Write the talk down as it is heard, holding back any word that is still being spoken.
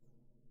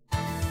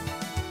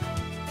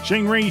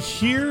Shane Ray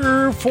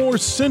here for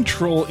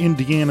Central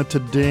Indiana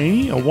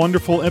today. A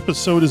wonderful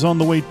episode is on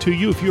the way to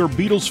you. If you're a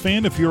Beatles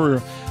fan, if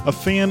you're a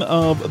fan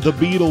of The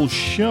Beatles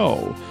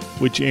Show,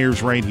 which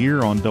airs right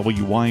here on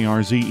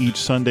WYRZ each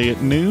Sunday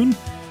at noon,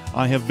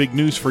 I have big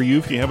news for you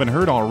if you haven't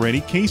heard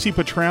already. Casey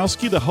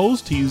Piotrowski, the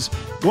host, he's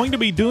going to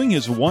be doing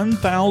his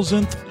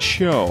 1,000th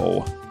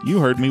show. You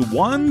heard me,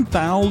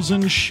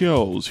 1,000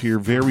 shows here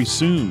very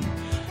soon.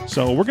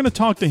 So we're going to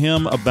talk to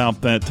him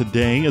about that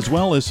today, as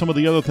well as some of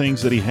the other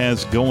things that he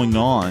has going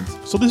on.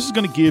 So this is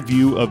going to give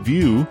you a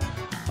view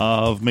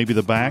of maybe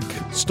the back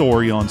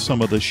story on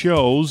some of the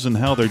shows and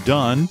how they're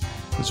done,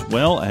 as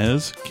well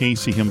as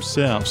Casey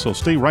himself. So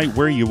stay right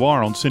where you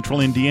are on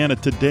Central Indiana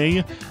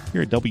today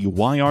here at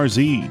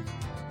WYRZ.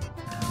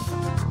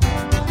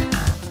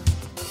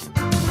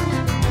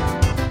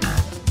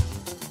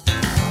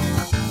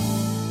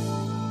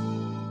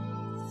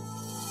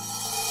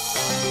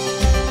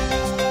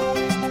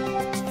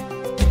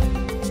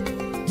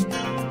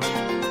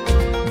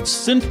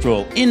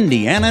 Central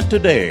Indiana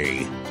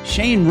today.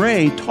 Shane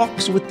Ray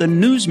talks with the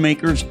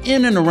newsmakers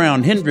in and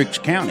around Hendricks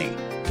County.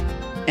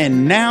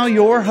 And now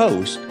your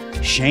host,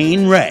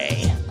 Shane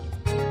Ray.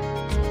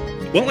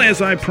 Well,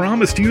 as I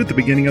promised you at the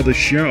beginning of the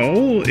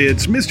show,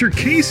 it's Mr.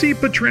 Casey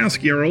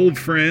Piotrowski, our old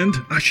friend.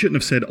 I shouldn't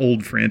have said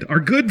old friend, our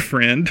good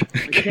friend.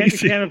 You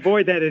can't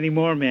avoid that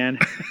anymore, man.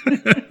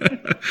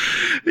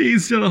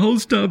 He's the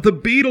host of The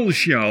Beatles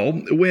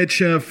Show,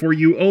 which for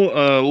you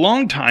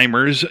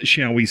long-timers,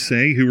 shall we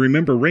say, who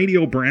remember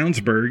Radio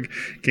Brownsburg,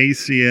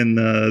 Casey and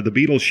The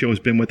Beatles Show has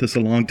been with us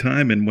a long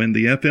time, and when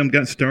the FM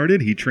got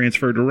started, he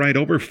transferred right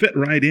over, fit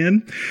right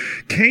in.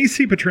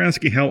 Casey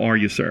Piotrowski, how are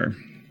you, sir?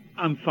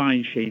 I'm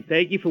fine, Shane.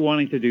 Thank you for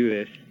wanting to do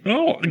this.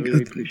 Oh, I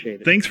really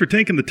appreciate it. Thanks for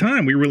taking the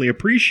time. We really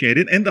appreciate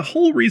it. And the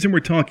whole reason we're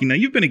talking now,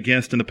 you've been a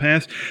guest in the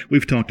past.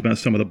 We've talked about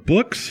some of the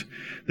books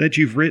that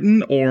you've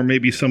written, or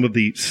maybe some of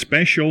the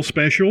specials,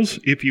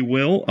 if you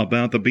will,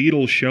 about the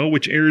Beatles Show,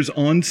 which airs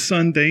on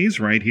Sundays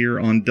right here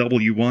on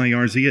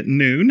WYRZ at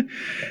noon,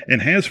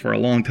 and has for a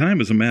long time,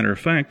 as a matter of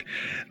fact.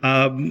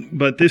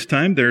 But this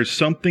time there's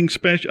something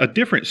special, a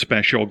different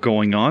special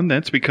going on.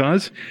 That's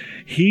because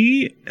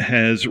he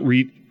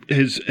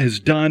has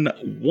done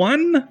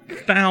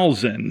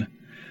 1,000.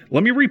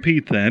 Let me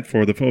repeat that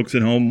for the folks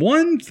at home.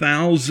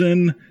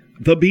 1,000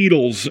 The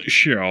Beatles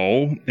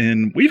Show,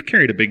 and we've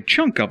carried a big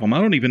chunk of them.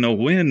 I don't even know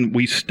when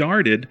we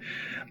started,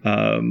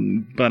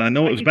 but I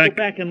know it was back. Go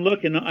back and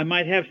look, and I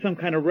might have some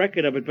kind of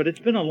record of it, but it's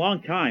been a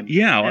long time.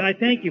 Yeah, and I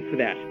thank you for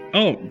that.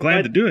 Oh,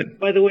 glad to do it.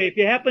 By the way, if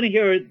you happen to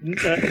hear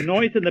a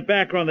noise in the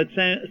background that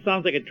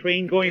sounds like a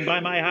train going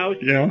by my house,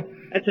 yeah,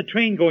 that's a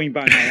train going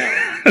by my house.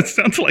 It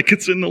sounds like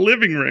it's in the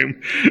living room.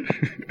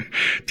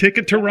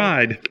 Ticket to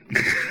ride.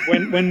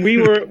 When we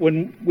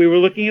were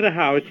looking at a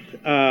house,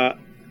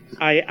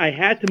 I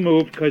had to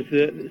move because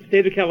the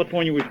state of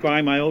California was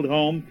buying my old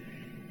home,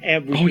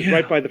 and which was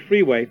right by the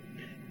freeway.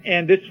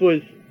 And it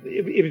was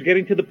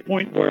getting to the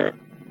point where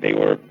they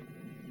were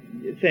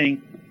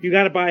saying, you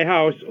got to buy a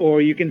house,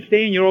 or you can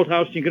stay in your old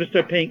house and you're going to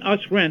start paying us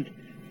rent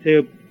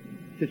to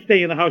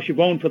stay in the house you've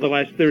owned for the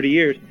last 30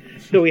 years.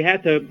 So we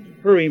had to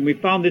hurry, and we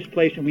found this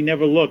place and we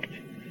never looked.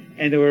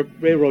 And there were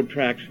railroad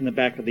tracks in the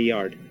back of the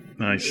yard.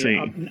 I see.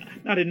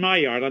 Not in my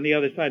yard, on the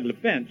other side of the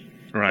fence.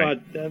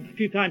 Right. But a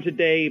few times a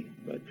day,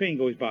 a train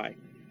goes by.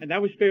 And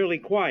that was fairly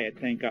quiet,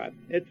 thank God.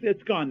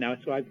 It's gone now,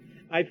 so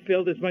I've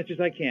filled as much as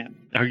I can.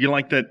 Are you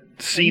like that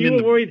scene you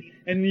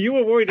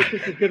were worried if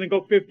this is going to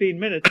go 15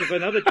 minutes. If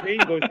another train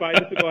goes by,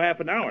 this will go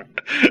half an hour.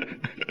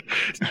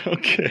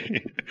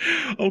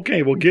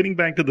 Okay, well, getting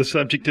back to the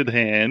subject at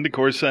hand, of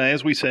course,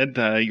 as we said,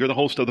 you're the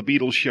host of The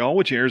Beatles Show,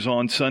 which airs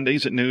on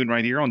Sundays at noon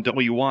right here on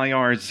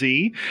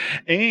WYRZ.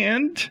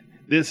 And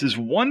this is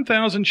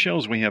 1,000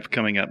 shows we have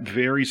coming up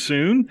very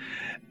soon.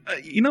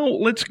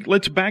 Let's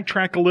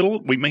backtrack a little.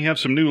 We may have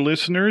some new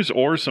listeners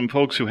or some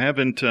folks who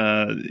haven't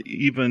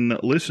even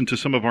listened to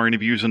some of our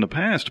interviews in the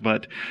past.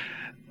 But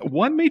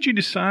what made you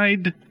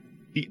decide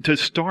to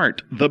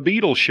start The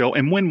Beatles Show,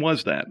 and when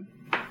was that?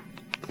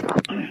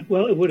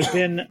 Well, it would have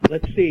been,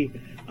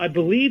 I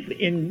believe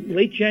in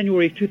late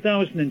January of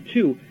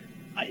 2002.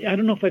 I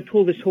don't know if I've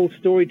told this whole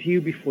story to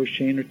you before,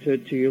 Shane, or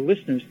to your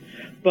listeners,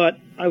 but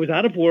I was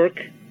out of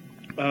work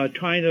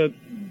trying to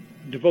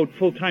devote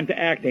full time to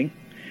acting.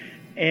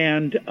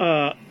 And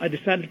I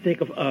decided to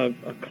take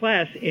a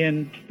class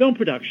in film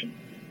production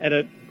at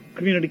a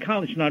community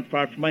college not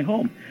far from my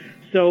home.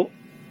 So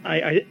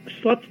I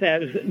slept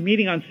that. It was a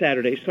meeting on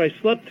Saturday, so I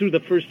slept through the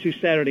first two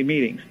Saturday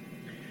meetings.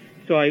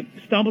 So I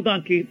stumbled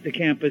onto the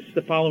campus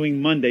the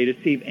following Monday to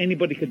see if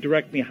anybody could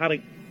direct me how to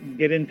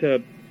get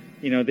into,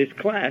 this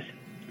class.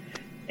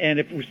 And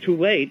if it was too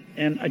late,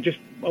 and I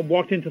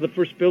walked into the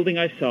first building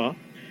I saw,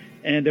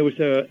 and there was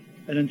an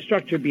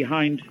instructor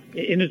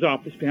in his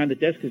office, behind the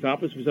desk. His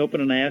office was open,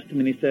 and I asked him,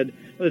 and he said,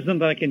 well, there's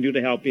nothing I can do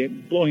to help you,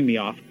 blowing me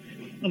off.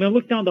 And I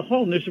looked down the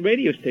hall, and there's a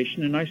radio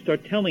station, and I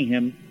start telling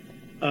him,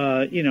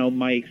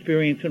 my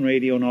experience in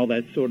radio and all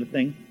that sort of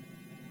thing.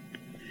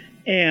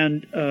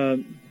 And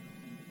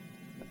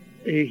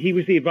he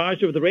was the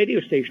advisor of the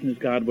radio station, as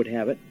God would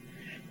have it.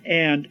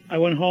 And I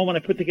went home and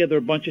I put together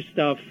a bunch of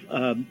stuff,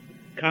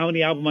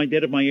 comedy album I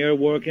did of my air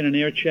work and an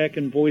air check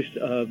and voiced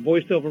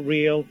over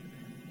reel,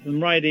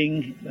 some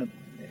writing,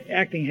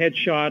 acting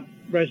headshot,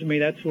 resume,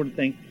 that sort of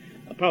thing,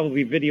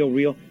 probably video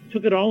reel.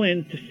 Took it all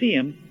in to see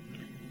him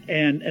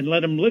and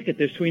let him look at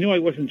this so he knew I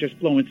wasn't just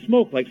blowing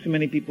smoke like so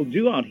many people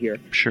do out here.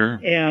 Sure.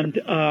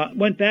 And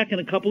went back in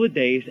a couple of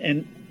days,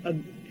 and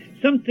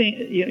something,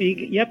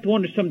 you have to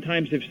wonder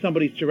sometimes if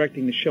somebody's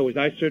directing the show, as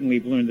I certainly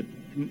have learned that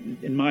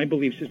in my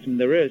belief system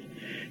there is,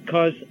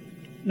 because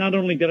not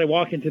only did I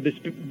walk into this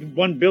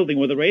one building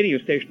where the radio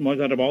station was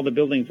out of all the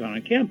buildings on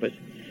campus,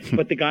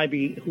 but the guy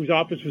whose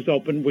office was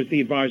open was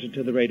the advisor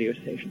to the radio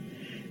station.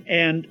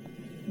 And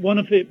one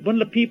of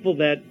the people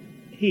that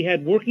he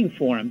had working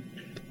for him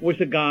was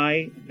a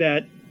guy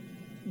that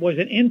was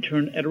an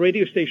intern at a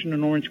radio station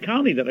in Orange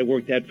County that I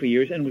worked at for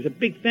years and was a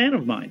big fan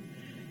of mine.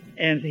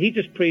 And he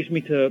just praised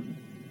me to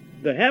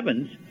the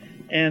heavens,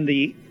 and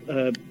the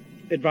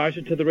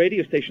advisor to the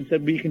radio station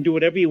said, well, you can do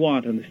whatever you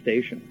want on the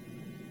station.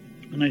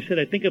 And I said,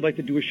 I think I'd like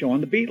to do a show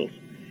on the Beatles.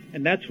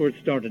 And that's where it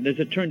started. As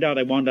it turned out,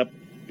 I wound up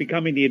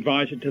becoming the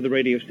advisor to the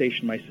radio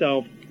station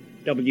myself,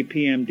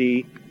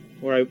 WPMD,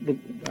 where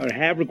I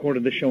have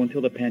recorded the show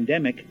until the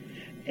pandemic.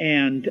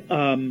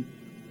 And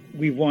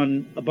we've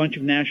won a bunch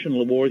of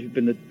national awards. We've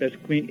been the best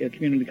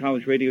community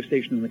college radio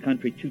station in the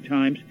country 2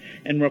 times,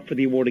 and we're up for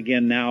the award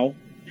again now.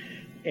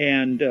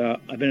 And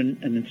I've been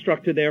an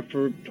instructor there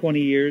for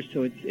 20 years,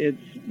 so it's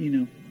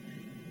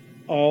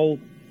all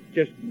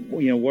just,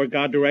 where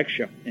God directs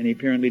you. And he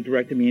apparently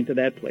directed me into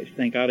that place.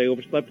 Thank God I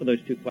overslept for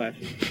those 2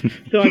 classes.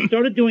 So I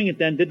started doing it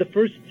then, did the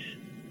first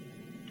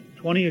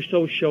 20 or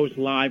so shows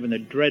live, and they're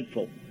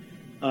dreadful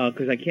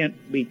because I can't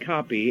read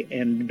copy.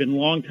 And it's been a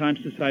long time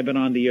since I've been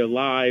on the air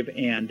live,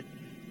 and,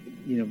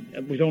 I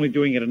was only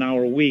doing it an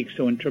hour a week.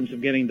 So in terms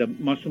of getting the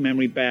muscle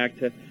memory back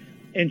to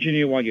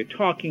engineer while you're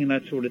talking and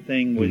that sort of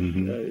thing was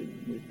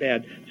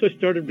bad. So I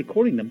started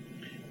recording them.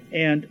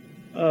 And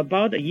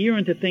about a year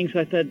into things,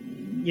 I thought,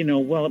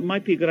 well, it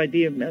might be a good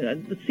idea.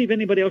 Let's see if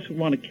anybody else would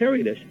want to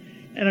carry this.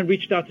 And I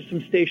reached out to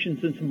some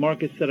stations in some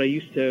markets that I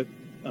used to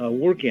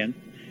work in.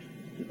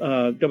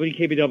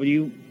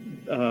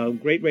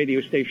 WKBW, great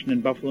radio station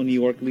in Buffalo, New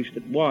York, at least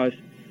it was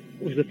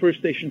the first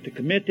station to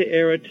commit to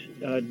air it.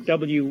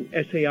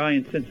 WSAI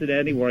in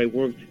Cincinnati, where I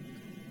worked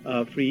for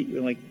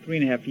like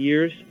 3.5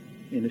 years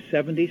in the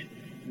 70s.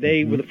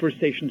 They were the first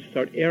station to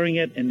start airing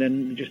it, and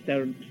then just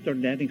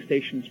started adding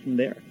stations from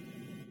there.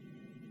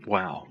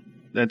 Wow.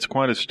 That's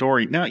quite a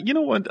story. Now, you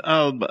know what?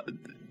 Had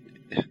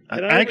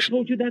I ever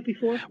told you that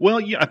before? Well,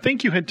 yeah, I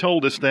think you had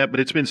told us that,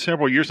 but it's been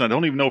several years, and I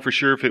don't even know for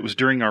sure if it was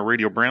during our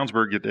Radio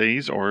Brownsburg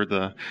days or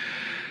the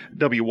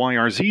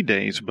WYRZ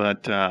days,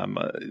 but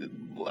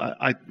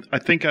I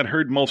think I'd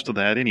heard most of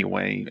that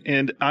anyway.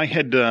 And I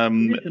had...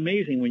 it's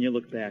amazing when you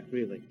look back,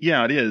 really.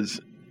 Yeah, it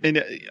is. And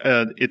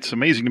it's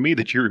amazing to me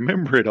that you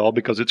remember it all,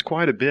 because it's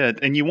quite a bit.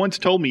 And you once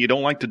told me you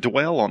don't like to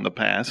dwell on the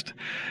past,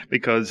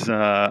 because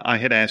I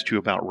had asked you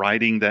about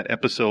writing that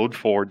episode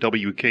for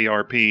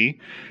WKRP,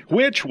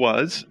 which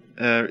was,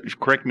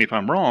 correct me if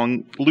I'm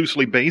wrong,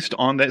 loosely based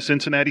on that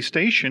Cincinnati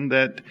station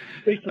that...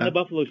 Based on the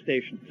Buffalo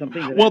station.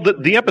 Something. That well,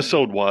 the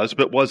episode was,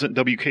 but wasn't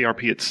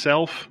WKRP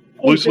itself?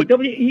 Loosely...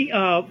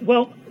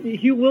 well,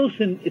 Hugh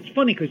Wilson, it's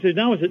funny because there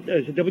now is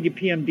a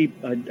WPMD,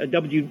 a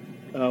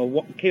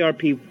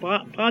KRP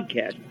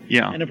podcast.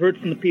 Yeah. And I've heard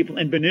from the people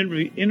and been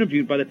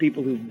interviewed by the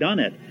people who've done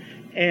it.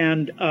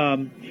 And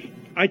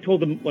I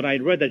told them what I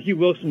had read, that Hugh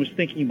Wilson was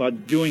thinking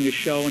about doing a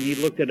show, and he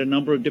looked at a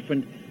number of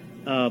different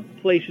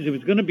places. It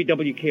was going to be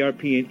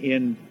WKRP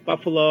in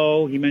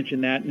Buffalo. He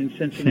mentioned that, and in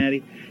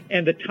Cincinnati.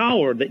 And the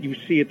tower that you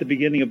see at the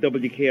beginning of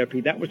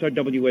WKRP, that was our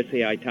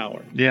WSAI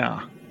tower.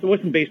 Yeah. So it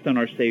wasn't based on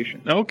our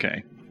station.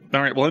 Okay.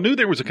 All right. Well, I knew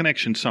there was a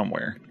connection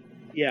somewhere.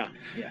 Yeah.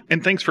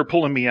 And thanks for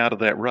pulling me out of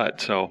that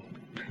rut, so...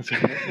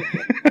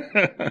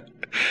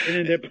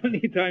 And there are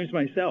plenty of times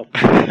myself.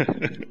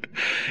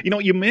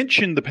 You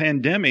mentioned the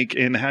pandemic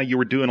and how you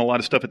were doing a lot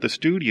of stuff at the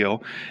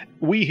studio.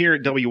 We here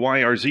at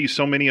WYRZ,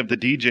 so many of the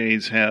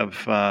DJs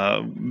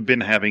have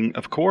been having,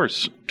 of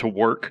course, to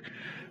work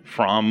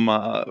from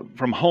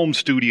home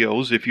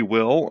studios, if you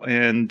will,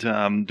 and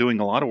doing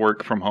a lot of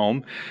work from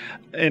home.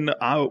 And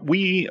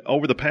we,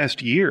 over the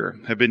past year,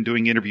 have been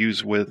doing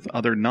interviews with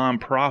other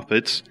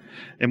nonprofits,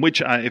 in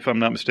which, if I'm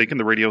not mistaken,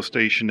 the radio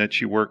station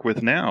that you work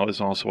with now is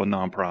also a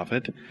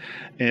nonprofit.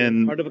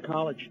 And part of a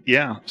college.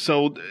 Yeah.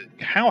 So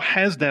how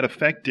has that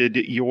affected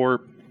your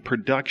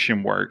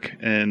production work?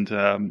 And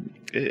have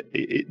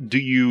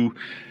you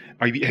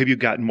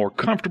gotten more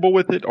comfortable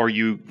with it, or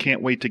you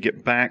can't wait to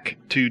get back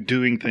to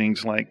doing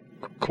things like,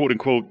 quote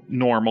unquote,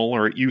 normal,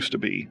 or it used to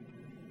be?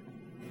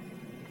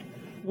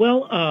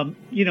 Well,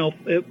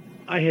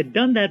 I had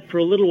done that for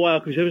a little while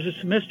because there was a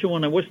semester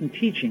when I wasn't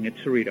teaching at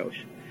Cerritos,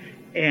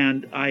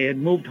 and I had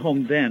moved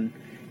home then,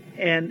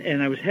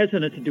 and I was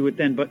hesitant to do it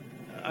then, but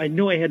I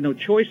knew I had no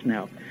choice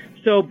now.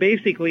 So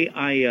basically,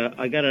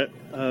 I got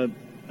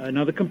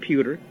another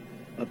computer,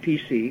 a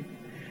PC,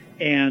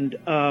 and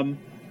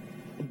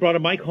brought a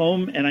mic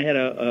home, and I had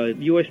a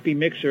USB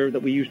mixer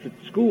that we used at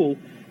school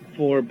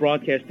for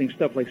broadcasting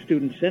stuff like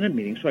student senate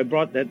meetings. So I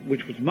brought that,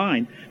 which was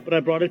mine, but I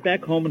brought it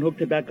back home and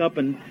hooked it back up,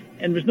 and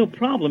there's no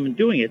problem in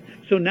doing it.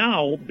 So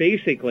now,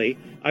 basically,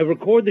 I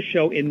record the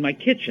show in my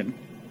kitchen,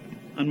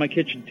 on my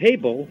kitchen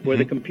table, where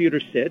the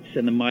computer sits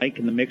and the mic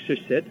and the mixer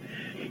sit,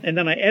 and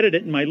then I edit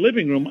it in my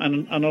living room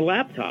on a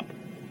laptop.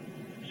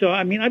 So,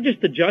 I mean, I've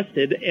just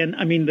adjusted, and,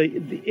 I mean,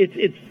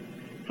 it's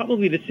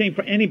probably the same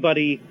for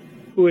anybody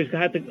who has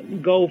had to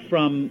go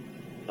from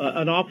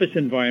an office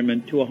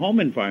environment to a home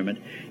environment,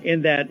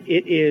 in that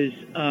it's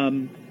a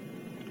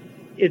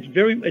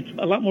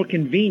lot more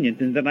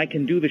convenient, and that I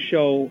can do the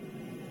show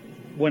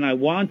when I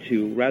want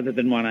to rather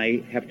than when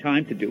I have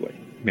time to do it.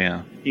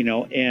 Yeah. You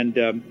know, and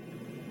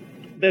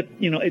that,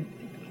 you know,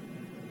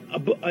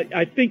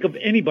 I think of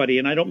anybody,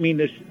 and I don't mean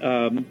this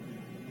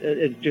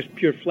as just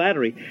pure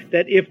flattery,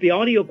 that if the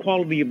audio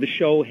quality of the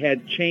show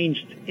had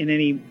changed in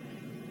any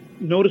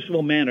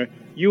noticeable manner,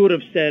 you'd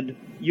have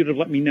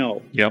let me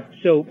know. Yep.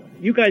 So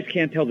you guys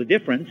can't tell the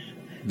difference.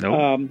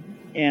 No.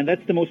 And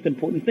that's the most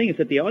important thing, is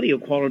that the audio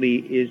quality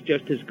is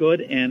just as good,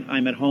 and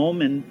I'm at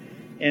home, and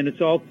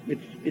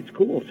it's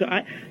cool. So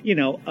I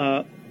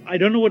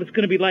don't know what it's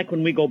going to be like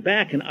when we go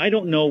back, and I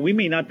don't know. We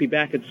may not be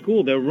back at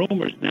school. There are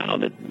rumors now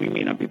that we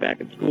may not be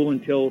back at school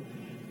until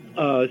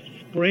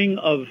spring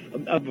of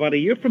about a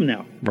year from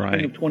now, right?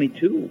 Spring of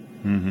 22.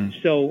 Mm-hmm.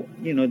 So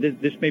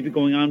this may be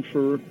going on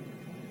for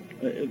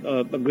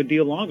a good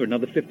deal longer,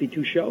 another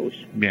 52 shows.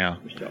 Yeah.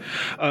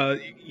 So.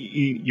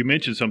 You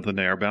mentioned something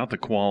there about the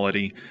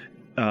quality.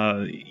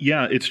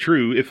 Yeah, it's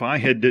true. If I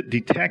had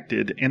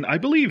detected, and I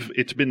believe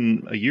it's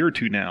been a year or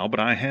two now, but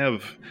I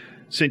have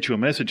sent you a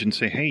message and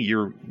say, hey,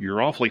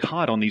 you're awfully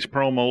hot on these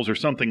promos or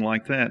something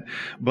like that.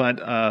 But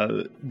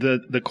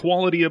the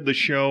quality of the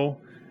show,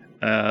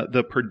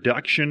 the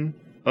production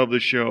of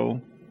the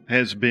show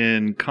has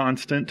been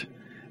constant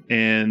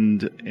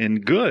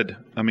and good.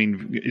 I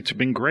mean, it's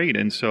been great.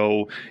 And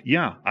so,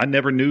 yeah, I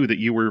never knew that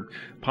you were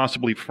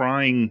possibly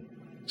frying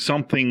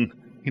something,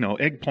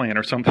 eggplant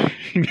or something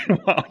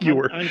while you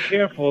were. I'm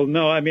careful.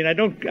 No, I mean, I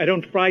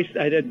don't fry.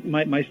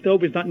 My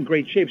stove is not in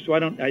great shape, so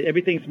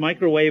everything's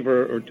microwave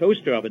or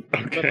toaster oven.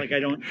 Okay. But I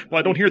don't. Well,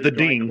 I don't hear the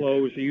ding.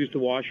 Clothes or use the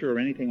washer or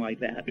anything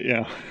like that.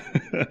 Yeah.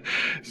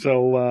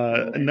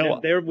 So no,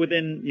 they're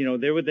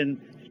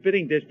within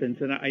spitting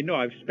distance, and I know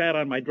I've spat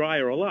on my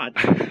dryer a lot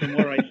from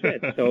where I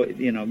sit. So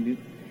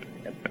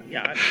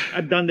yeah,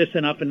 I've done this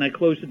enough, and I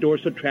close the door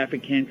so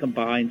traffic can't come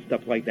by and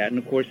stuff like that. And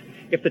of course,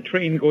 if the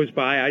train goes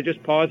by, I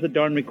just pause the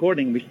darn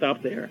recording and we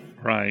stop there.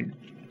 Right.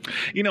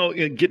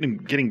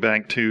 Getting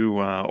back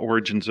to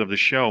origins of the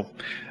show,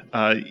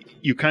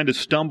 you kind of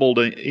stumbled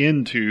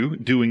into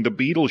doing the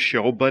Beatles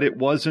show, but it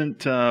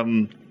wasn't.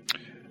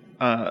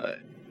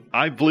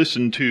 I've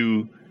listened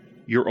to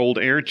your old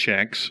air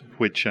checks,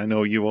 which I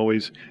know you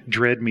always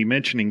dread me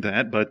mentioning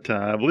that, but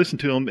I've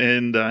listened to them,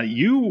 and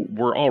you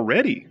were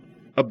already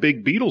a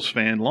big Beatles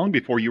fan long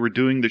before you were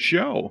doing the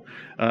show.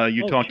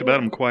 You talked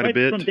about them quite a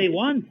bit. From day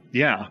one.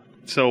 Yeah.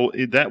 So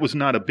that was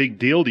not a big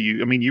deal to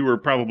you. I mean, you were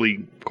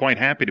probably quite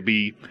happy to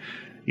be,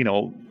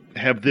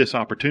 have this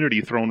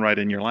opportunity thrown right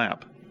in your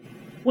lap.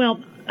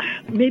 Well,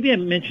 maybe I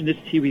mentioned this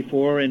to you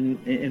before in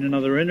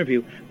another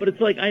interview, but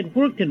it's like I'd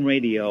worked in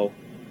radio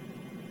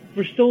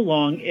for so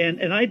long,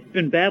 and I'd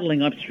been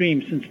battling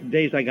upstream since the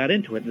days I got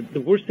into it. The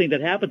worst thing that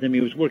happened to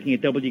me was working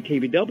at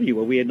WKBW,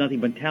 where we had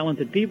nothing but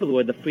talented people who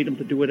had the freedom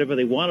to do whatever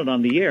they wanted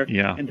on the air,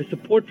 and the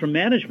support from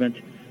management,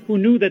 who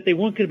knew that they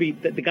weren't going to be,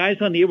 that the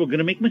guys on the air were going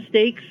to make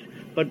mistakes,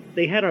 but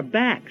they had our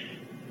backs.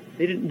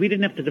 We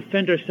didn't have to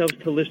defend ourselves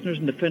to listeners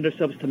and defend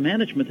ourselves to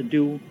management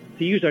to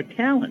use our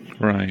talent.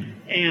 Right.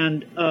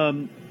 And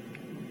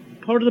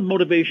part of the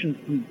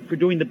motivation for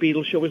doing the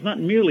Beatles show was not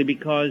merely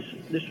because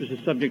this was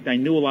a subject I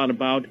knew a lot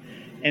about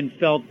and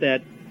felt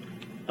that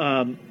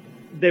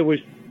there was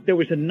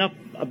enough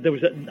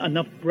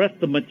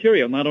breadth of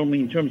material, not only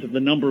in terms of the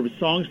number of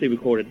songs they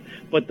recorded,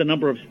 but the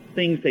number of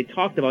things they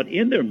talked about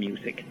in their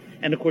music.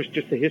 And of course,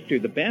 just the history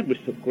of the band was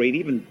so great,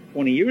 even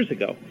 20 years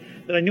ago,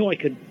 that I knew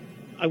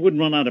I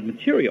wouldn't run out of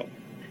material.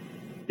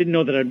 Didn't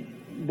know that I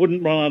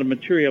wouldn't run out of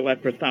material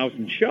after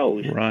 1,000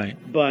 shows. Right.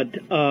 But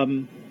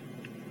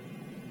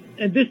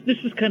and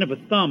this was kind of a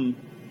thumb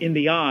in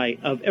the eye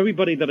of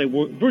everybody that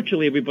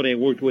virtually everybody I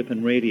worked with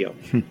in radio.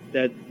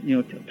 That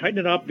tighten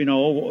it up.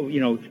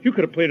 You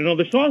could have played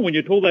another song when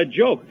you told that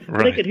joke.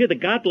 Right. They could hear the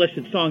God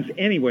blessed songs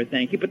anywhere,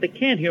 thank you, but they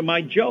can't hear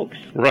my jokes.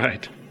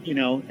 Right.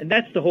 And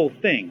that's the whole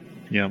thing.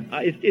 Yeah.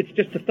 It's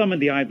just a thumb in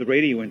the eye of the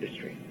radio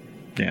industry.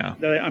 Yeah.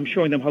 That I'm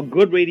showing them how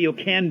good radio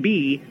can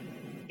be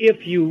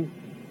if you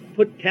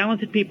put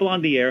talented people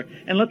on the air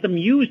and let them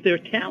use their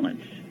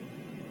talents.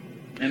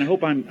 And I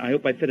hope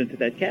I fit into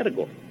that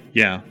category.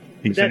 Yeah,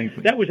 exactly.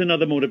 That was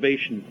another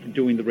motivation for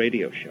doing the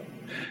radio show.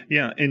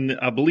 Yeah, and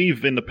I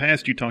believe in the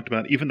past you talked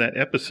about even that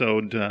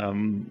episode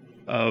of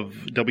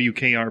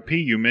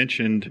WKRP. You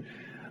mentioned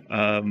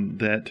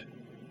that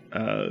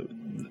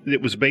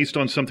it was based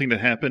on something that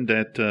happened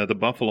at the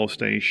Buffalo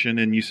station,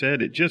 and you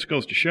said it just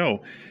goes to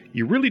show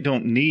you really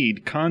don't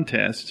need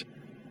contests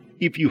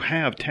if you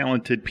have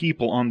talented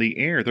people on the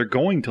air, they're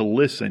going to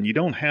listen. You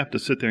don't have to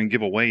sit there and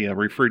give away a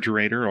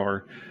refrigerator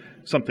or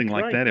something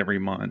like that every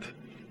month.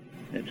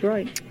 That's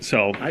right.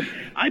 So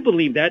I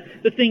believe that.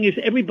 The thing is,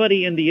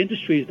 everybody in the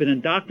industry has been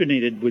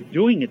indoctrinated with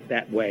doing it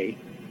that way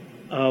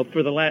since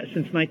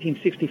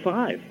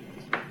 1965.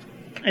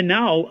 And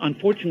now,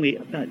 unfortunately,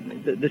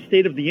 the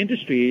state of the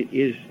industry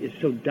is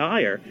so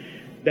dire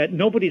that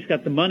nobody's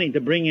got the money to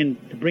bring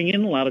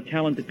in a lot of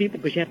talented people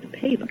because you have to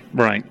pay them.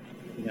 Right.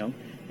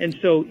 And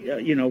so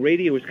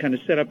radio has kind of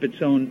set up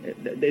its own.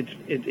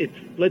 It's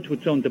led to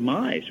its own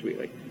demise,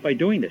 really, by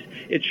doing this.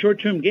 It's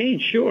short-term gain,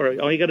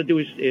 sure. All you got to do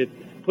is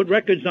put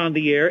records on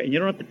the air, and you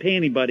don't have to pay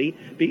anybody.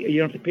 You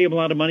don't have to pay them a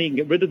lot of money. You can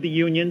get rid of the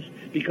unions,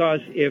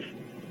 because if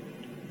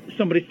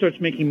somebody starts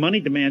making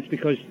money demands,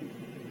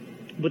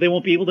 but they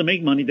won't be able to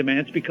make money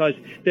demands because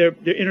they're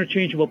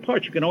interchangeable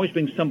parts. You can always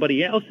bring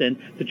somebody else in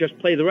to just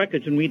play the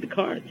records and read the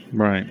cards.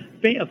 Right.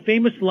 A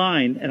famous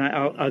line, and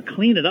I'll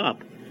clean it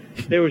up.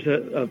 There was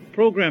a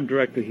program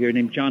director here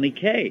named Johnny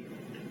Kay,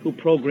 who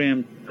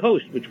programmed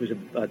Coast, which was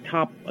a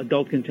top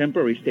adult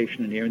contemporary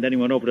station in here, and then he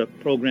went over to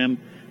program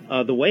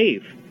The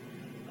Wave,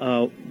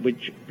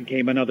 which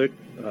became another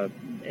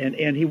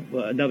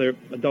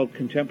adult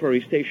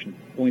contemporary station,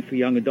 going for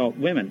young adult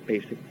women,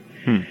 basically.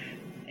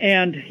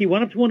 And he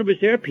went up to one of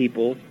his air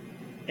people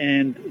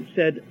and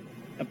said,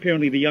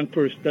 apparently the young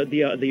person,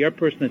 the air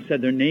person had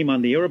said their name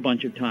on the air a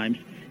bunch of times,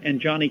 and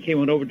Johnny Kay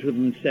went over to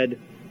them and said,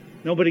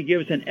 "Nobody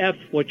gives an F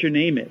what your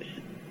name is."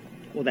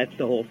 Well, that's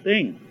the whole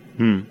thing.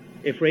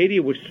 If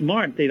radio was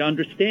smart, they'd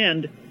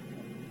understand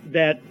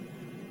that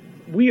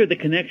we are the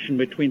connection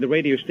between the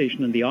radio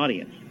station and the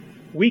audience.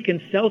 We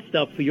can sell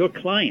stuff for your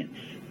clients.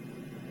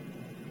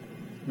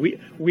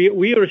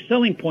 We are a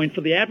selling point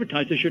for the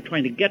advertisers you're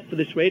trying to get for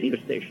this radio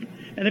station.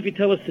 And if you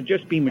tell us to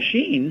just be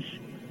machines,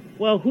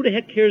 well, who the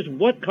heck cares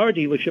what car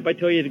dealership I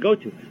tell you to go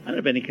to? I don't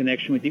have any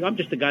connection with you. I'm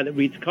just a guy that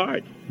reads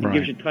cards and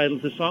gives you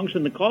titles of songs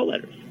and the call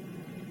letters.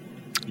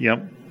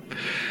 Yep,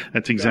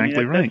 that's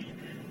exactly right.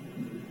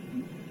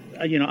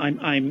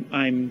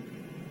 I'm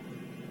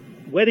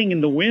wetting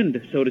in the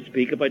wind, so to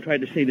speak, if I tried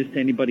to say this to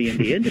anybody in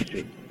the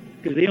industry,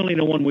 because they only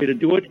know one way to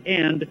do it,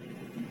 and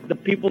the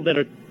people that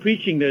are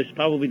preaching this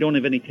probably don't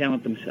have any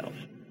talent themselves.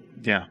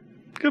 Yeah,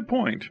 good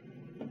point.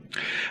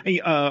 Hey,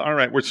 all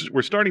right,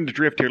 we're starting to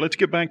drift here. Let's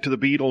get back to the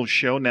Beatles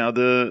show now.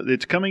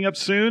 It's coming up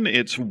soon.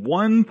 It's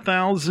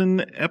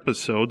 1,000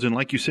 episodes, and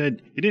like you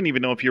said, you didn't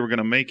even know if you were going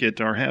to make it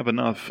or have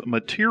enough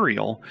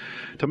material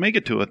to make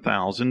it to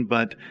 1,000.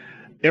 But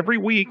every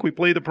week we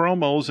play the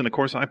promos, and of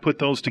course I put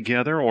those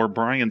together. Or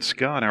Brian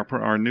Scott,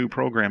 our new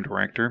program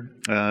director,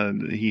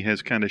 he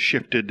has kind of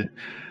shifted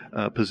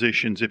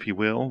positions, if you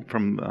will.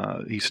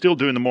 He's still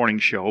doing the morning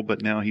show,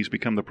 but now he's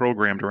become the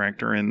program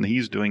director, and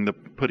he's doing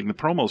putting the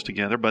promos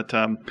together. But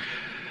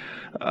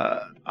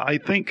I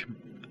think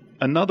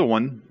another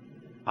one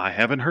I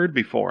haven't heard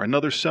before,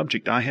 another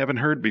subject I haven't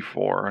heard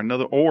before,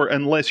 or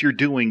unless you're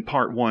doing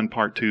part 1,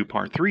 part 2,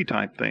 part 3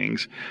 type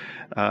things,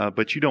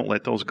 but you don't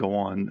let those go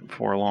on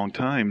for a long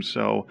time.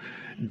 So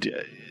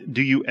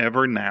do you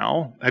ever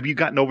now, have you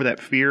gotten over that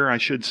fear, I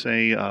should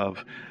say,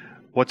 of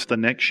what's the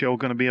next show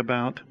going to be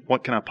about?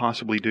 What can I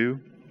possibly do?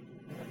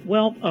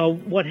 Well,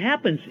 what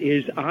happens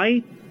is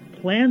I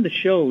plan the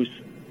shows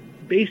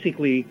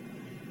basically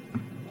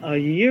a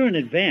year in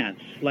advance.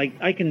 Like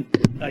I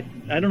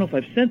don't know if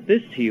I've sent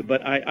this to you,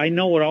 but I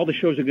know what all the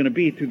shows are going to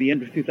be through the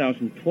end of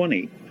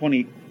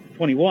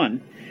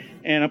 2021,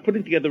 and I'm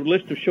putting together a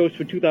list of shows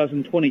for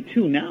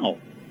 2022 now.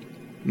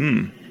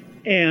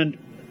 And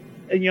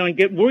I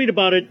get worried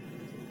about it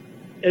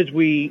as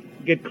we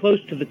get close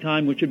to the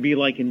time, which would be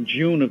like in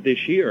June of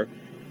this year,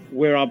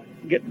 where I'll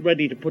get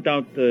ready to put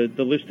out the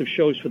list of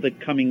shows for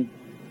 22.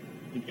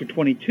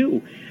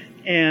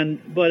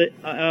 But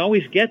I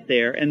always get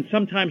there, and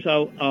sometimes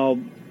I'll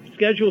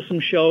schedule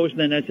some shows, and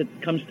then as it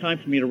comes time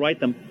for me to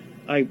write them,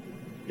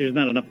 there's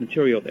not enough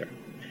material there.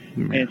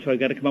 And so I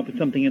got to come up with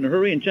something in a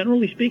hurry, and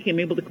generally speaking, I'm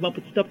able to come up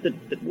with stuff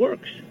that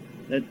works,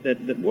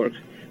 that works.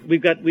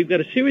 We've got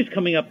a series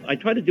coming up. I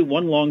try to do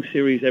one long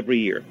series every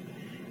year.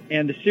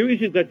 And the series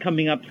we've got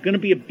coming up is going to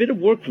be a bit of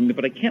work for me,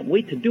 but I can't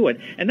wait to do it.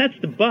 And that's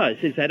the buzz,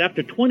 is that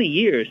after 20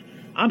 years,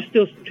 I'm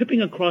still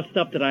tripping across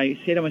stuff that I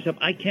say to myself,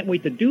 I can't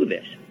wait to do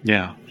this.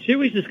 Yeah.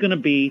 Series is going to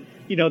be,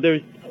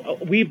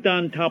 we've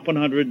done top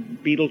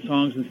 100 Beatles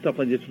songs and stuff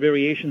like this,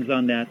 variations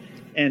on that.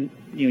 And,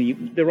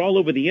 they're all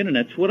over the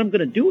internet. So what I'm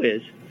going to do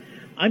is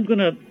I'm going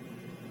to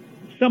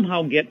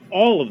somehow get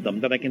all of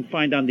them that I can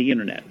find on the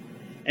internet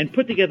and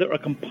put together a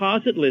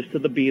composite list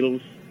of the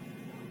Beatles'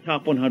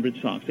 top 100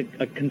 songs,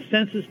 a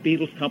consensus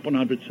Beatles top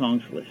 100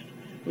 songs list,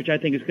 which I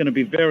think is going to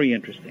be very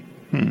interesting.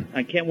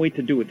 I can't wait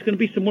to do it. It's going to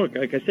be some work,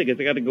 like I said, because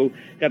I got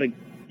to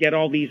get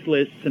all these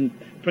lists and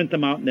print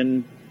them out and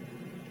then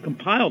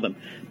compile them.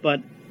 But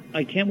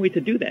I can't wait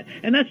to do that.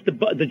 And that's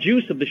the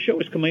juice of the show,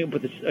 is coming up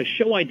with a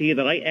show idea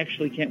that I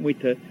actually can't wait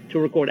to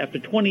record. After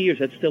 20 years,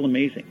 that's still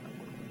amazing.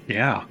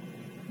 Yeah,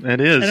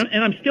 it is.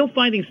 And I'm still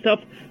finding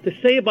stuff to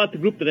say about the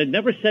group that I'd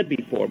never said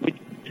before, which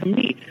to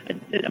me,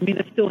 I mean,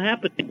 it's still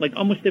happening. Like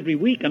almost every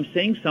week, I'm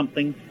saying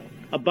something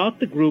about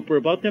the group or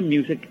about their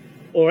music,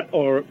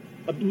 or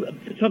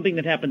something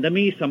that happened to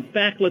me, some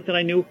factlet that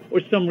I knew,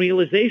 or some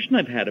realization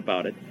I've had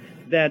about it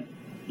that,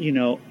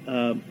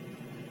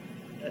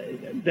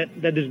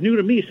 that is new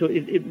to me. So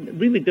it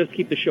really does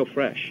keep the show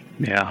fresh.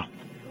 Yeah.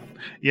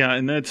 Yeah,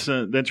 and that's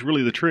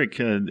really the trick,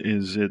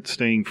 is it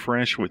staying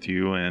fresh with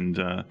you.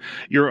 And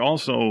you're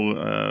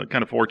also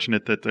kind of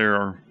fortunate that there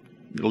are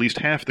at least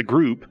half the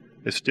group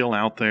is still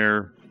out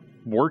there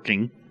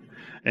working.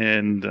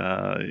 And,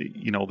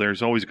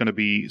 there's always going to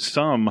be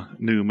some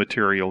new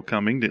material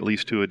coming, at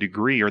least to a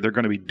degree, or they're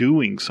going to be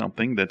doing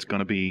something that's going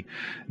to be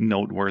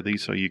noteworthy,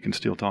 so you can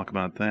still talk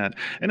about that.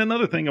 And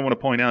another thing I want to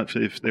point out,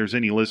 if there's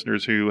any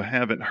listeners who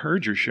haven't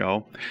heard your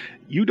show,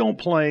 you don't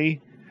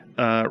play,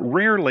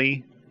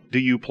 rarely do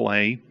you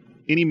play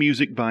any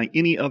music by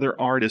any other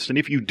artist. And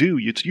if you do,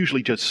 it's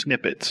usually just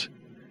snippets.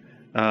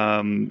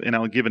 And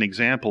I'll give an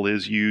example.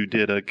 Is you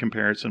did a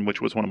comparison, which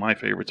was one of my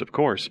favorites, of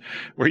course,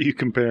 where you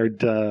compared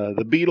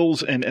the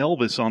Beatles and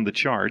Elvis on the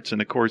charts.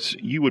 And, of course,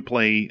 you would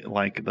play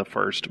like the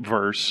first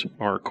verse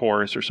or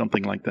chorus or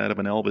something like that of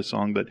an Elvis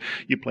song, but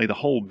you play the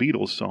whole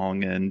Beatles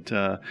song. And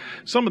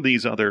some of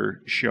these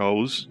other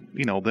shows,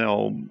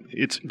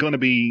 it's going to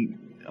be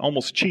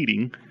almost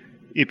cheating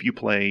if you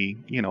play,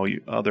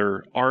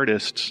 other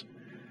artists,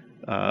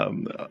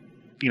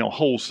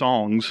 whole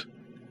songs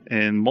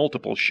and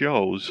multiple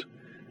shows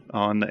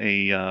on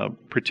a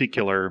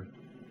particular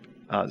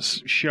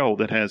show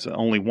that has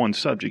only one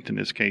subject, in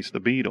this case,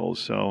 the Beatles.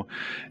 So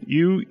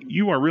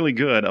you are really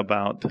good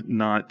about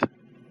not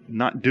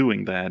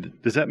doing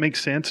that. Does that make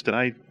sense? Did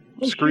I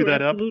screw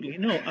that absolutely. Up?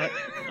 No,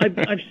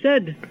 I've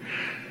said,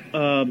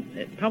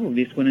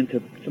 probably this went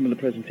into some of the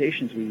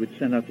presentations we would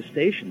send out to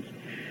stations,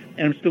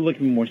 and I'm still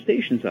looking for more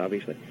stations,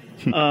 obviously,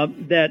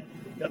 that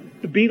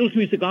the Beatles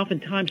music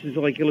oftentimes is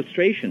like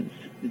illustrations.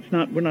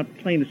 We're not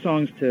playing the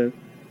songs to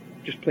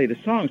just play the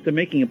songs. They're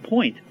making a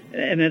point,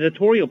 an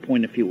editorial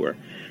point, if you were.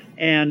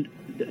 And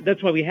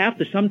that's why we have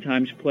to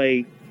sometimes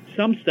play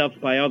some stuff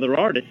by other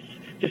artists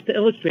just to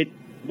illustrate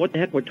what the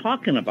heck we're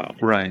talking about.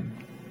 Right.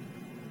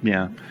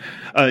 Yeah.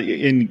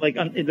 In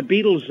the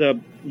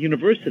Beatles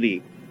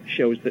University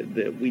shows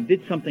that we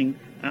did something.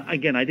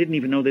 Again, I didn't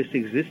even know this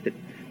existed.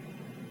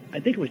 I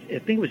think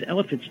it was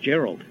Ella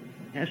Fitzgerald.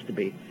 It has to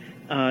be.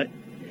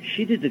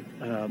 She did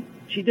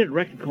a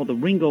record called the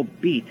Ringo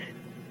Beat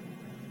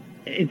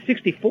in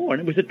 '64,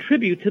 and it was a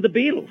tribute to the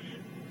Beatles.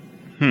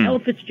 Ella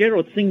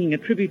Fitzgerald singing a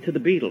tribute to the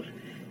Beatles,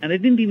 and I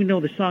didn't even know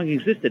the song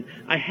existed.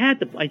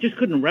 I just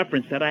couldn't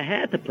reference that. I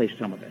had to play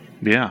some of it.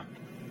 Yeah.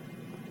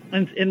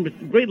 And it was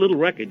a great little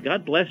record.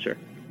 God bless her.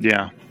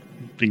 Yeah,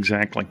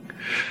 exactly.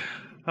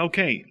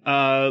 Okay,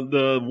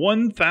 the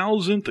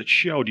 1,000th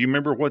show. Do you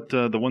remember what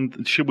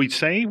should we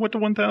say what the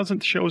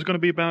 1,000th show is going to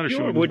be about? Or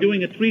sure, we're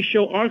doing a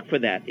 3-show arc for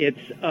that.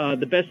 It's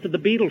the Best of the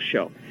Beatles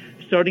show,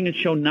 starting at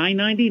show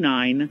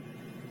 999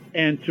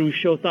 and through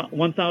show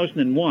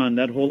 1001,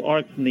 that whole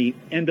arc from the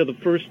end of the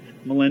first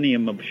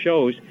millennium of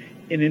shows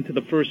and into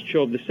the first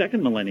show of the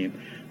second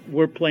millennium.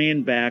 We're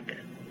playing back.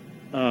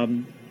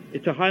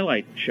 It's a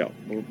highlight show.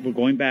 We're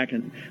going back,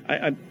 and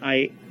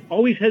I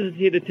always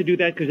hesitated to do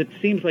that because it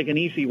seems like an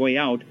easy way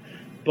out,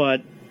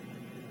 but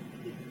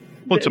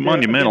it's a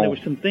monumental. There were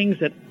some things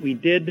that we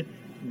did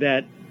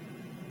that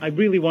I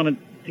really wanted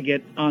to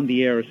get on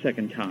the air a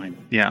second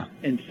time. Yeah.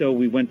 And so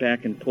we went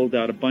back and pulled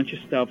out a bunch of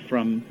stuff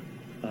from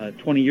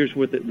 20 years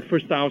worth of the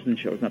first 1,000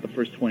 shows, not the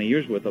first 20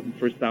 years worth of the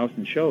first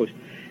 1,000 shows,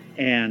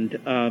 and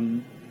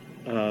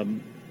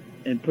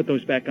put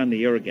those back on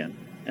the air again.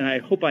 And I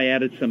hope I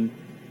added some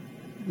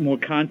more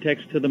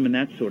context to them and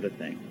that sort of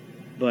thing.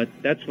 But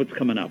that's what's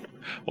coming up.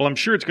 Well, I'm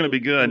sure it's going to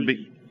be good. But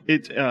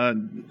it's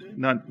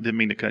didn't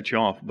mean to cut you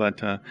off,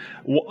 but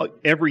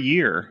every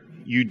year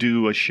you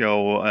do a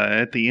show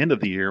at the end of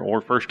the year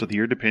or first of the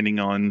year, depending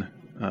on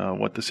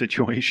what the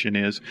situation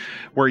is,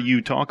 where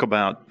you talk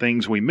about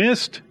things we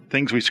missed,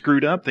 things we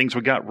screwed up, things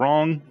we got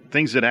wrong,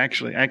 things that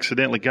actually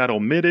accidentally got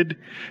omitted,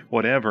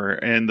 whatever.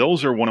 And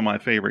those are one of my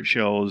favorite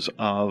shows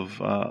of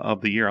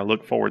the year. I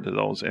look forward to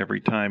those every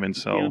time. And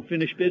so, the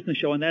Unfinished Business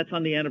show, and that's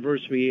on the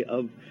anniversary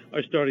of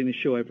our starting the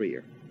show every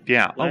year.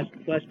 Yeah,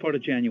 last part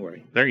of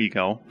January. There you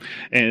go.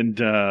 And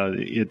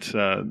it's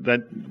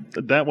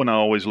that one I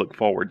always look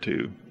forward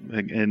to,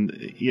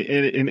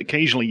 and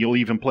occasionally you'll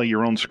even play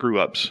your own screw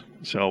ups.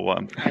 So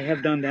I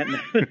have done that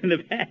in the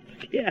past,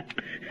 yeah.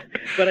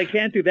 But I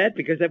can't do that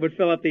because that would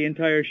fill up the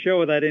entire show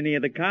without any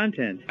of the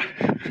content.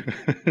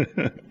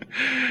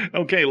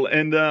 Okay,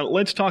 and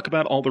let's talk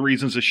about all the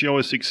reasons the show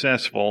is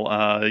successful.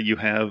 You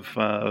have,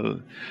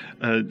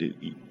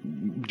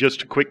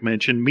 just a quick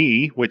mention,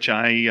 me, which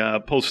I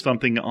post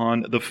something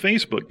on the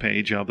Facebook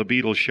page of The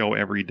Beatles Show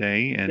every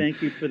day. And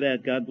thank you for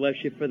that. God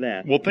bless you for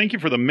that. Well, thank you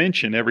for the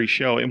mention every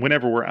show. And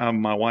whenever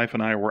my wife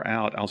and I were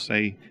out, I'll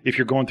say, if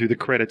you're going through the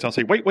credits, I'll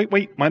say, wait,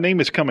 my name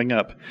is coming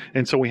up.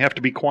 And so we have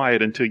to be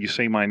quiet until you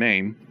say my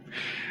name.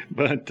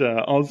 But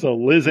also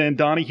Liz Ann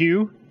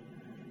Donahue.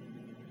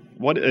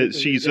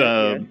 She's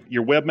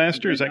your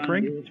webmaster, is that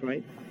correct? That's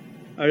right.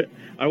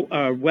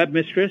 our web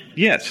mistress.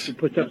 Yes. Who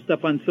puts up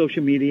stuff on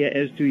social media,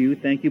 as do you.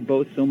 Thank you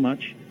both so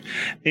much.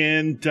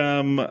 And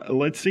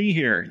let's see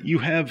here. You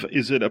have,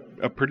 is it a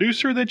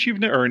producer that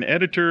you've, or an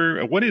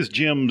editor? What is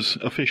Jim's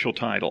official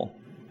title?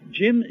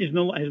 Jim is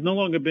not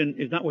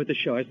with the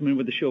show. Has been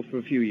with the show for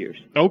a few years.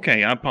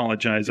 Okay, I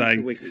apologize.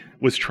 I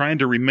was trying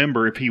to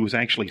remember if he was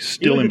actually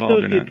still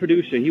involved in it. He was associate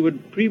producer. He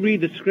would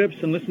pre-read the scripts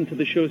and listen to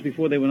the shows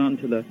before they went on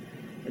to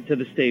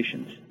the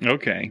stations.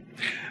 Okay.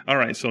 All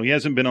right. So he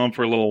hasn't been on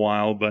for a little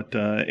while, but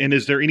and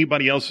is there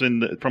anybody else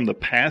from the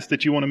past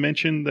that you want to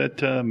mention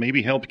that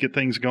maybe helped get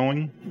things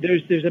going?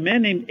 There's a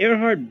man named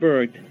Erhard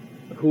Bergt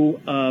who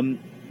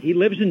he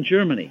lives in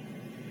Germany,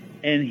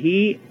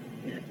 and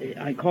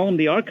I call him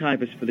the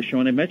archivist for the show,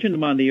 and I mentioned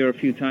him on the air a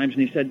few times,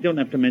 and he said, "Don't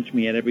have to mention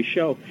me at every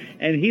show."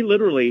 And he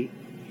literally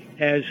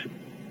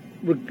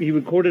he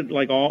recorded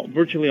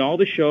virtually all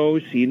the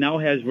shows. He now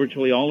has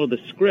virtually all of the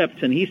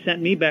scripts, and he sent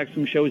me back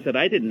some shows that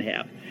I didn't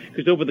have.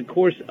 Because over the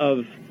course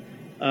of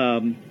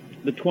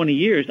the 20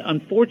 years,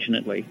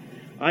 unfortunately,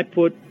 I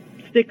put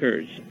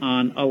stickers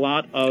on a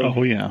lot of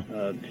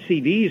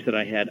CDs that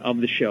I had of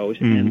the shows,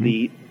 and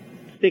the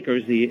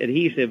stickers, the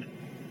adhesive,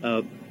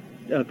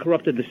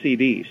 corrupted the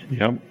CDs.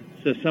 Yep.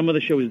 So some of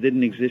the shows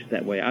didn't exist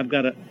that way. I've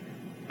got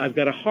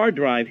a hard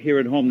drive here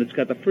at home that's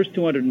got the first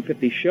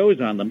 250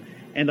 shows on them,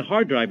 and the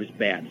hard drive is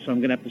bad, so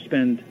I'm going to have to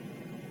spend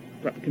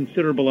a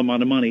considerable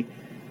amount of money.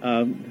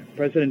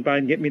 President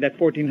Biden, get me that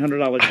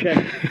 $1,400 check.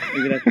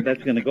 Maybe that's what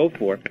that's going to go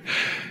for,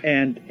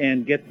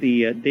 and get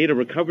the data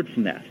recovered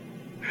from that.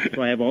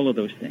 So I have all of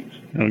those things.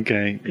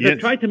 Okay. Because I've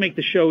tried to make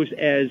the shows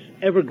as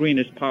evergreen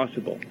as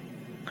possible,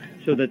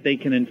 so that they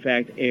can in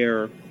fact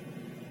air,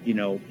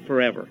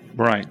 forever.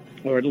 Right.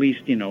 Or at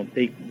least,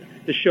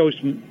 the shows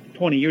from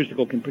 20 years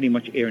ago can pretty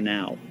much air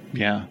now.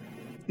 Yeah.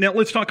 Now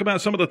let's talk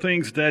about some of the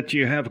things that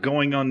you have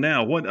going on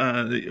now. What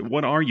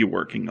are you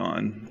working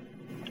on?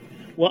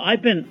 Well,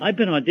 I've been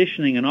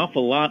auditioning an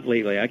awful lot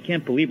lately. I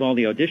can't believe all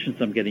the auditions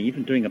I'm getting,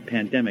 even during a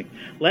pandemic.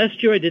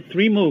 Last year I did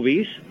 3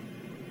 movies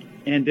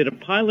and did a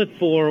pilot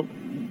for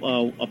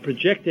a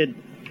projected,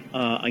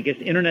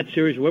 internet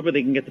series, wherever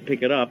they can get to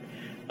pick it up.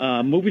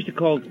 Movies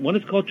one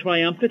is called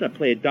Triumphant. I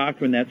play a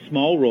doctor in that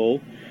small role.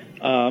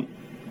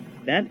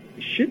 That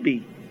should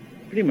be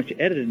pretty much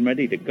edited and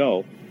ready to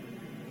go.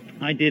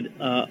 I did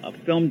a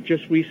film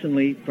just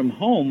recently from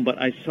home, but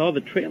I saw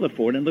the trailer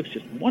for it, and it looks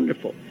just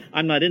wonderful.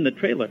 I'm not in the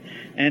trailer.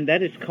 And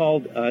that is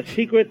called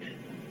Secret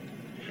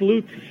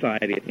Sleuth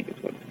Society, I think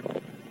is what it's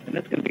called. And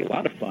that's going to be a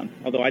lot of fun,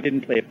 although I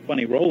didn't play a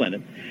funny role in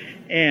it.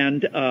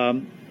 And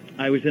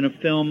I was in a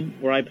film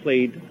where I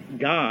played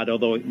God,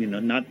 although,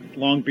 not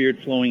long beard,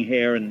 flowing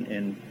hair,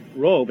 and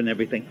robe and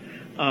everything.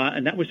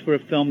 And that was for a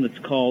film that's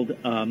called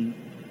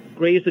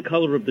Gray is the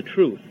Color of the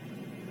Truth.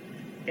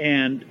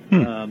 And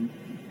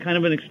kind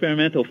of an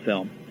experimental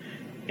film.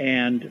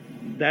 And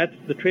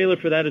the trailer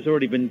for that has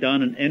already been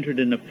done and entered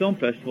in a film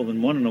festival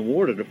and won an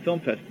award at a film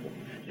festival.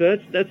 So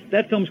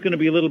that film's going to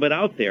be a little bit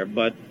out there,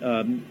 but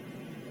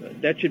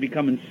that should be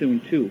coming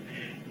soon too.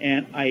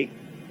 And I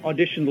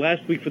auditioned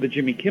last week for the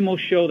Jimmy Kimmel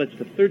Show. That's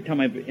the 3rd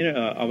time I've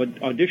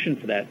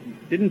auditioned for that.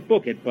 Didn't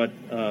book it, but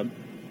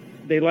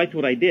they liked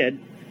what I did.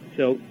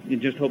 So you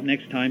just hope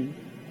next time,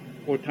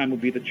 4th time will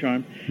be the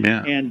charm.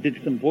 Yeah. And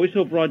did some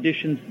voiceover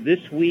auditions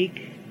this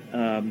week.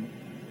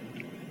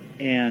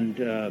 And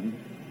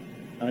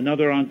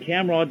another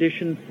on-camera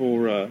audition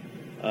for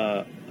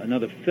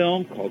another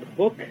film called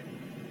Hook,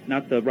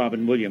 not the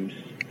Robin Williams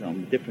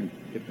film, different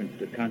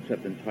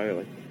concept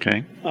entirely.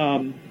 Okay.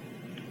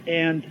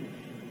 And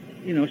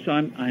so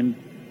I'm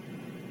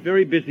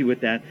very busy with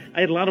that. I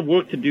had a lot of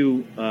work to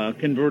do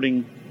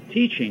converting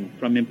teaching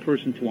from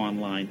in-person to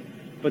online,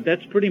 but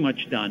that's pretty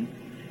much done.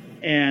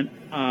 And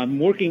I'm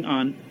working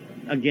on,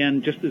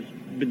 again, just as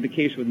been the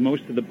case with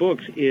most of the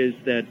books, is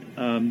that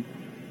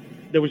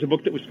there was a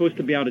book that was supposed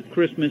to be out at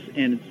Christmas,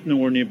 and it's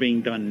nowhere near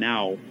being done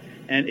now.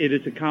 And it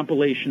is a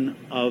compilation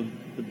of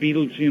the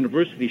Beatles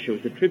University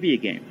shows, the trivia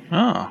game.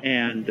 Oh.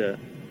 And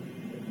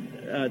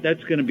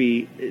that's going to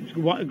be, it's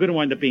going to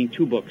wind up being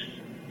 2 books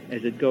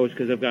as it goes,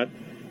 because I've got,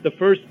 the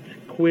first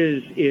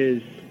quiz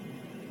is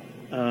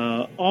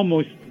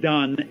almost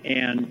done,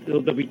 and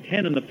there'll be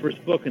 10 in the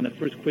first book, and the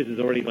first quiz is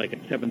already like at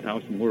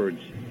 7,000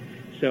 words.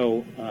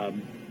 So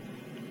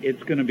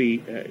it's going to be,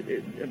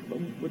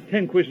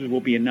 10 quizzes will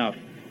be enough.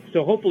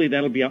 So hopefully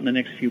that'll be out in the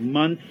next few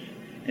months,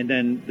 and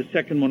then the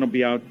second one will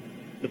be out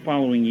the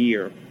following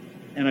year.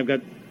 And I've got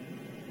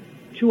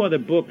 2 other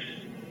books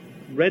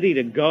ready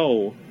to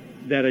go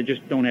that I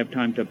just don't have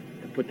time to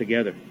put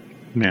together.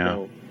 Yeah.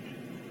 So,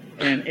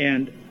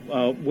 and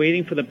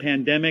waiting for the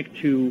pandemic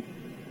to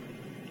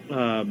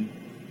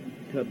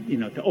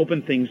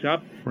open things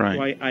up. Right.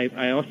 So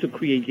I also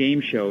create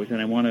game shows,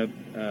 and I want to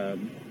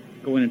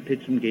go in and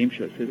pitch some game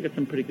shows. So we've got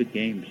some pretty good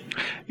games.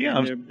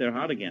 Yeah, they're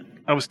hot again.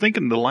 I was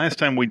thinking the last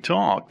time we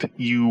talked,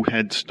 you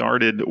had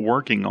started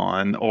working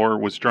on or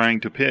was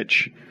trying to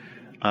pitch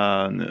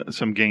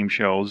some game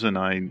shows, and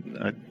I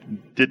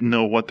didn't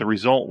know what the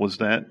result was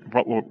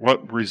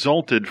what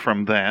resulted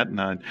from that,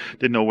 and I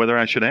didn't know whether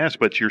I should ask,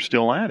 but you're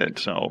still at it,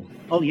 so.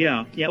 Oh,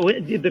 yeah.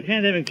 Well, the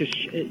pandemic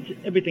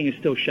everything is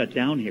still shut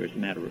down here, as a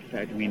matter of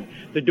fact. I mean,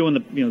 they're doing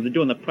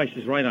the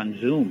Prices Right on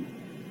Zoom,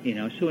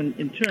 so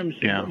in terms,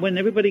 when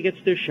everybody gets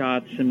their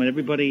shots and when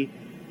everybody,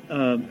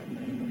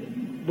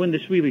 when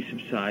this really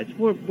subsides,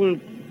 we're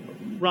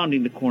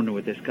rounding the corner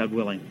with this, God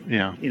willing.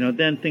 Yeah.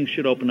 Then things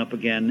should open up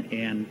again,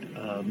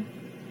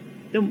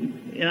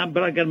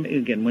 but I got to,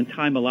 again, when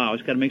time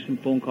allows, got to make some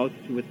phone calls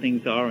to see what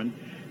things are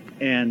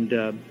and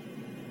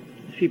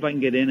see if I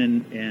can get in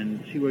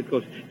and see where it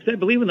goes. Because I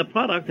believe in the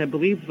product. I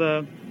believe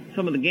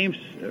some of the games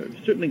are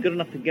certainly good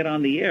enough to get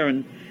on the air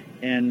and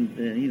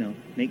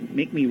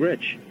make me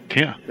rich.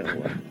 Yeah.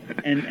 So,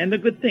 and they're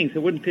good things. I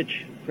wouldn't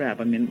pitch crap.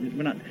 I mean,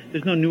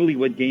 there's no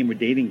newlywed game or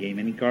dating game,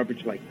 any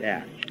garbage like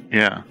that.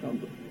 Yeah. It's all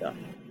good stuff.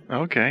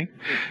 Okay.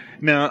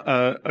 Now,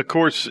 of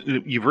course,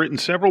 you've written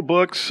several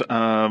books,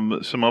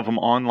 some of them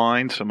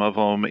online, some of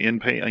them in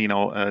pay,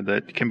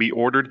 that can be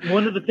ordered.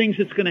 One of the things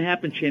that's going to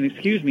happen, Shane, is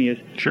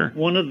sure.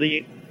 One of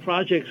the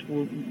projects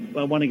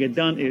I want to get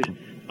done is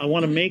I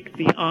want to make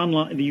the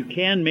online. You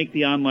can make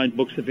the online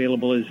books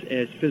available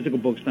as physical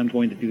books, and I'm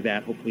going to do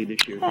that hopefully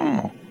this year.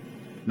 Oh,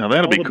 now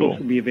that'll be cool. All the books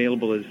will be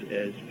available as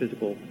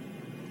physical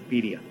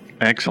media.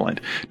 Excellent.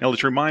 Now,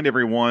 let's remind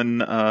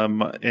everyone,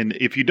 and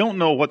if you don't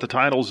know what the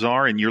titles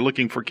are and you're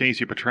looking for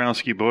Casey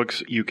Piotrowski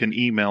books, you can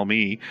email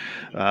me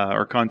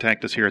or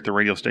contact us here at the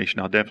radio station.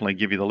 I'll definitely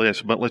give you the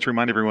list. But let's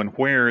remind everyone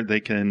where they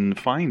can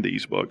find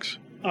these books.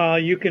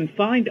 You can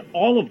find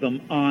all of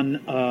them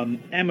on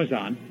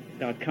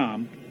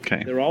Amazon.com.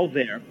 Okay. They're all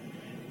there.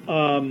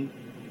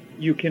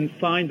 You can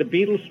find the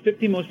Beatles'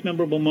 50 Most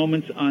Memorable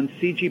Moments on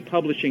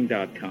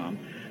cgpublishing.com.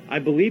 I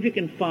believe you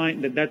can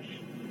find that's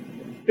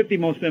 50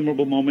 Most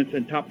Memorable Moments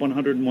and Top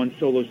 101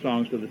 Solo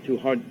Songs are the two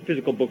hard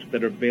physical books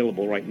that are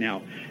available right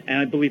now. And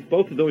I believe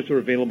both of those are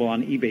available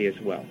on eBay as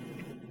well.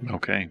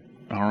 Okay.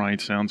 All right.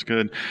 Sounds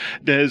good.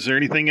 Is there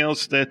anything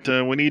else that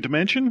we need to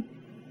mention?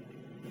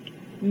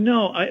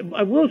 No.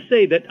 I will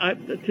say that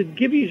to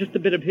give you just a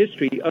bit of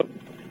history,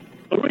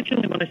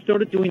 originally when I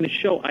started doing the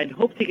show, I'd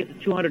hoped to get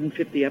to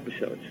 250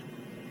 episodes.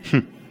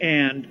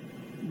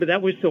 But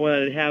that was so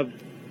I'd have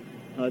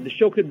the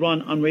show could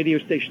run on radio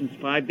stations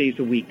 5 days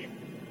a week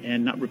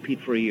and not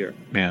repeat for a year.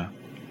 Yeah.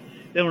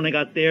 Then when I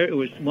got there, it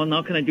was,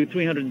 now can I do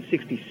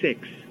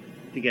 366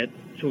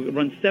 so it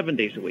runs 7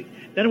 days a week.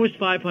 Then it was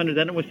 500,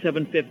 then it was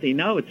 750.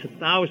 Now it's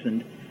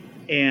 1,000,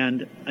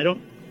 and I don't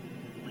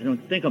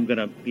think I'm going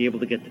to be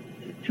able to get to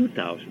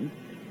 2,000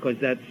 because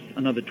that's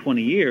another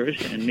 20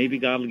 years, and maybe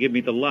God will give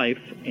me the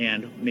life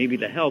and maybe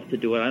the health to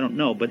do it. I don't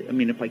know, but I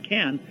mean, if I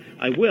can,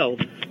 I will.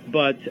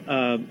 But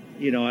I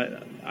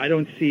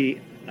don't see.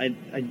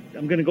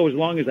 I'm going to go as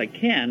long as I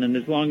can, and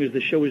as long as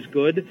the show is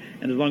good,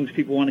 and as long as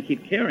people want to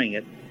keep carrying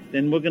it,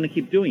 then we're going to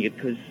keep doing it.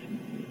 Because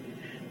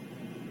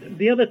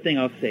the other thing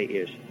I'll say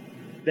is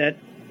that,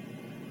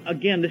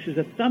 again, this is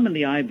a thumb in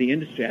the eye of the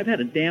industry.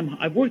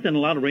 I've worked on a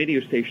lot of radio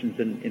stations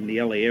in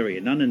the LA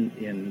area, none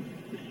in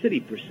the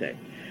city per se,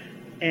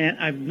 and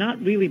I've not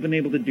really been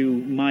able to do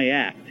my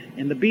act.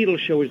 And the Beatles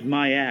show is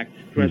my act,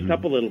 dressed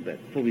up a little bit,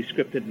 fully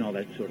scripted and all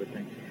that sort of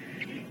thing.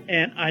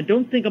 And I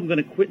don't think I'm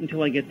going to quit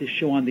until I get this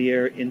show on the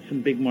air in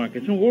some big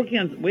markets. I'm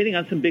waiting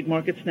on some big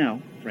markets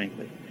now,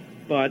 frankly.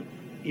 But,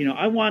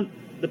 I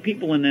want the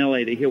people in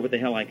L.A. to hear what the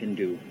hell I can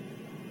do.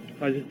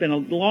 Because it's been a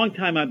long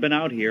time I've been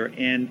out here,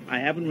 and I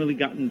haven't really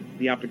gotten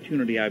the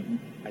opportunity I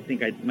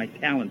think my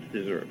talents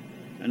deserve.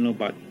 I don't know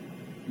about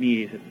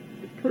me as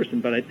a person,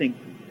 but I think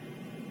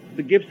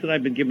the gifts that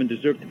I've been given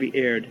deserve to be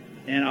aired.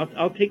 And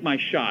I'll take my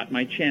shot,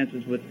 my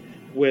chances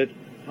with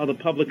how the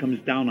public comes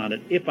down on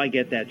it if I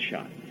get that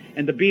shot.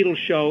 And the Beatles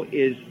show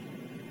is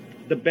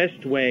the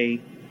best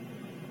way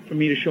for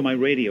me to show my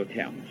radio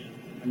talents.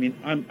 I mean,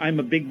 I'm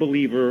a big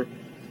believer,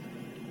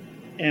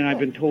 and I've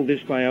been told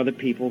this by other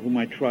people whom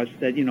I trust,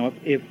 that,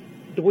 if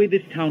the way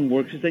this town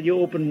works is that you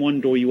open one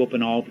door, you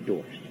open all the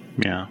doors.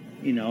 Yeah.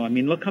 I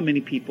mean, look how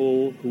many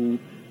people who,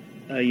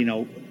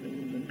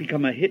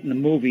 become a hit in the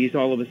movies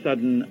all of a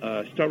sudden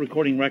start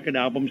recording record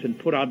albums and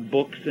put out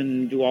books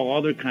and do all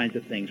other kinds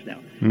of things now.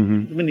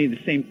 Mm-hmm. It's going to be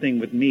the same thing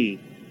with me.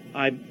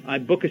 I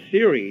book a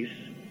series,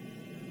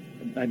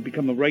 I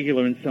become a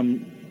regular in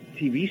some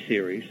TV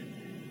series,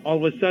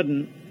 all of a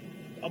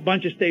sudden a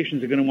bunch of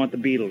stations are going to want the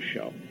Beatles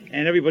show,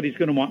 and everybody's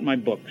going to want my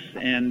books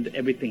and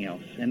everything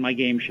else, and my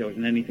game shows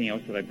and anything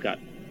else that I've got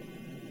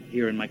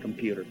here in my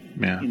computer.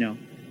 Yeah.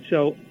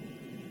 So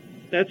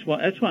that's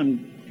why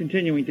I'm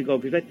continuing to go,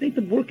 because I think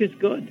the work is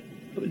good.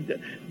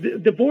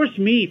 Divorce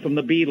me from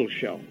the Beatles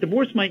show.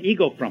 Divorce my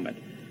ego from it.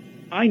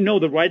 I know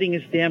the writing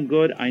is damn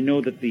good. I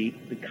know that the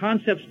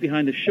concepts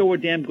behind the show are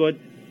damn good.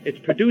 It's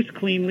produced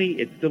cleanly.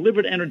 It's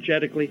delivered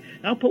energetically.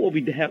 And I'll put what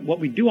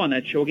we do on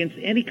that show against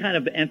any kind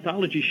of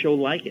anthology show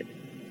like it,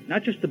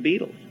 not just the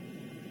Beatles.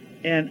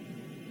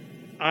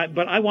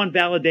 But I want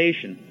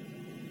validation.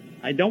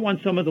 I don't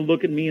want someone to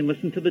look at me and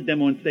listen to the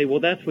demo and say, "Well,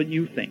 that's what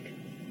you think."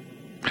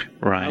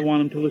 Right. I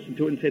want them to listen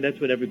to it and say that's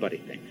what everybody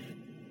thinks.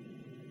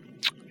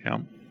 Yeah.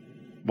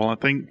 Well, I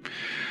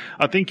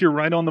think you're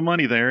right on the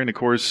money there. And, of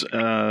course,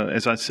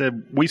 as I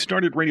said, we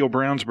started Radio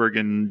Brownsburg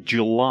in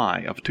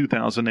July of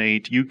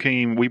 2008.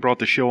 We brought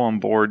the show on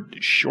board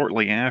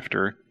shortly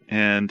after,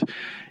 and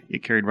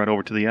it carried right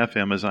over to the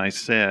FM, as I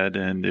said.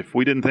 And if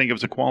we didn't think it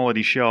was a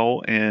quality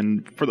show,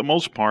 and for the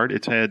most part,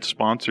 it's had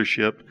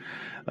sponsorship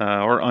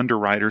or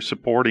underwriters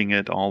supporting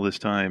it all this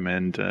time.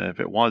 And if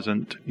it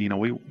wasn't,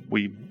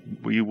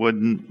 we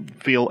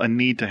wouldn't feel a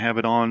need to have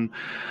it on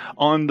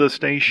the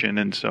station.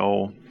 And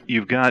so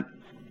you got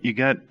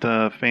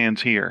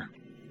fans here.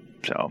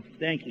 So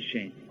thank you,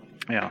 Shane.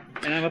 Yeah.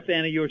 And I'm a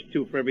fan of yours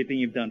too for everything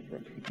you've done for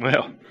us.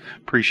 Well,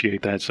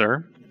 appreciate that,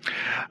 sir.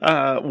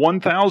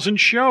 1,000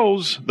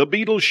 shows, The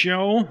Beatles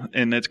Show,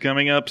 and that's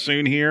coming up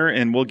soon here,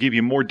 and we'll give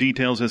you more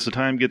details as the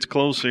time gets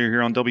closer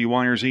here on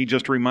WYRZ.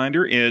 Just a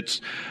reminder,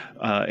 it's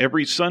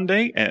every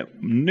Sunday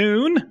at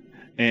noon.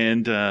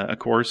 And, of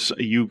course,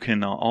 you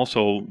can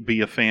also be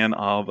a fan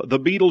of The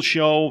Beatles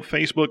Show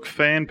Facebook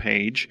fan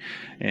page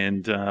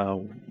and,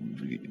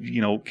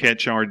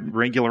 catch our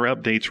regular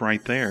updates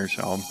right there.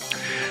 So,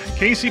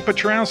 Casey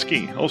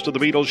Piotrowski, host of The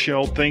Beatles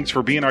Show, thanks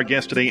for being our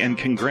guest today, and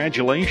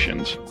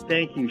congratulations.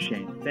 Thank you,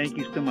 Shane. Thank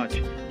you so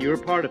much. You're a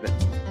part of it.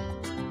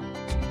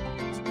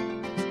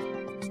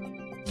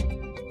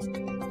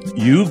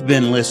 You've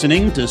been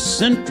listening to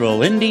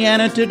Central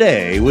Indiana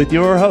Today with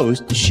your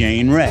host,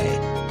 Shane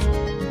Ray.